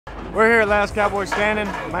We're here at Last Cowboy Standing.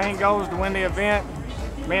 Main goal is to win the event.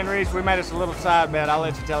 Me and Reese, we made us a little side bet. I'll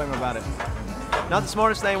let you tell him about it. Not the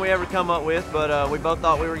smartest thing we ever come up with, but we both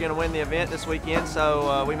thought we were going to win the event this weekend,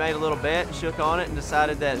 so we made a little bet and shook on it and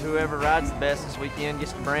decided that whoever rides the best this weekend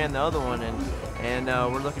gets to brand the other one, and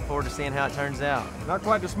we're looking forward to seeing how it turns out. Not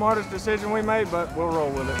quite the smartest decision we made, but we'll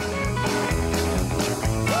roll with it.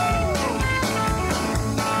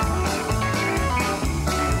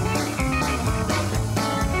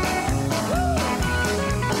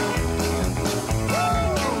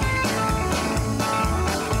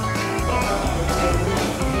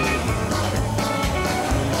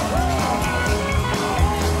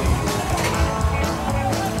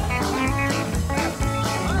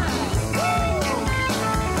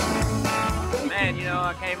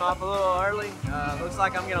 I came off a little early. Looks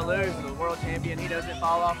like I'm gonna lose. The world champion, he doesn't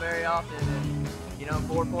fall off very often. And,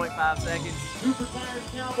 4.5 seconds.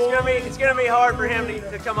 It's gonna be hard for him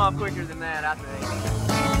to come off quicker than that, I think.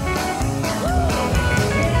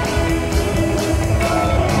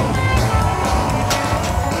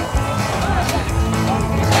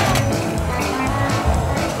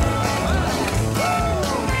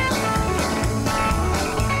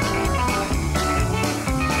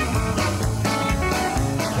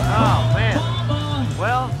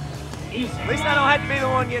 At least I don't have to be the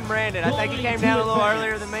one getting branded. I think he came down a little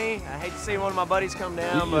earlier than me. I hate to see one of my buddies come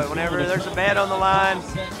down, but whenever there's a bet on the line,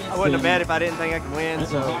 I wouldn't have bet if I didn't think I could win.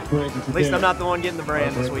 So at least I'm not the one getting the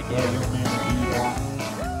brand this weekend.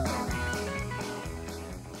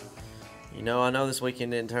 I know this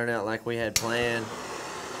weekend didn't turn out like we had planned,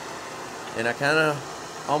 and I kind of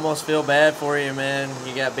almost feel bad for you, man.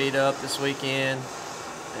 You got beat up this weekend,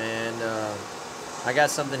 and I got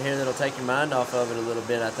something here that'll take your mind off of it a little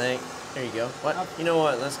bit, I think. There you go. What? You know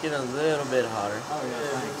what? Let's get a little bit hotter. Oh,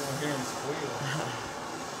 yeah, thanks.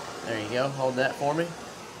 There you go. Hold that for me.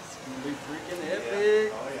 It's going to be freaking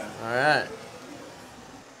epic. Oh, yeah. All right.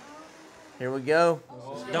 Here we go.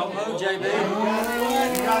 Don't move, J.B. You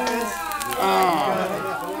got this. You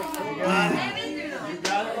got it. Let's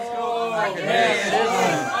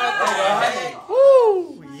go.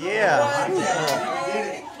 Woo! Yeah.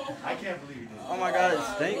 I can't believe it. Oh my God, it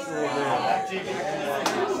stinks a little bit.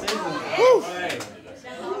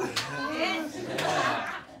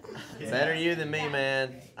 Better you than me,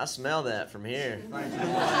 man. I smell that from here.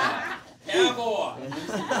 Cowboy.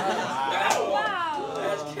 That's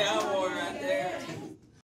Cowboy right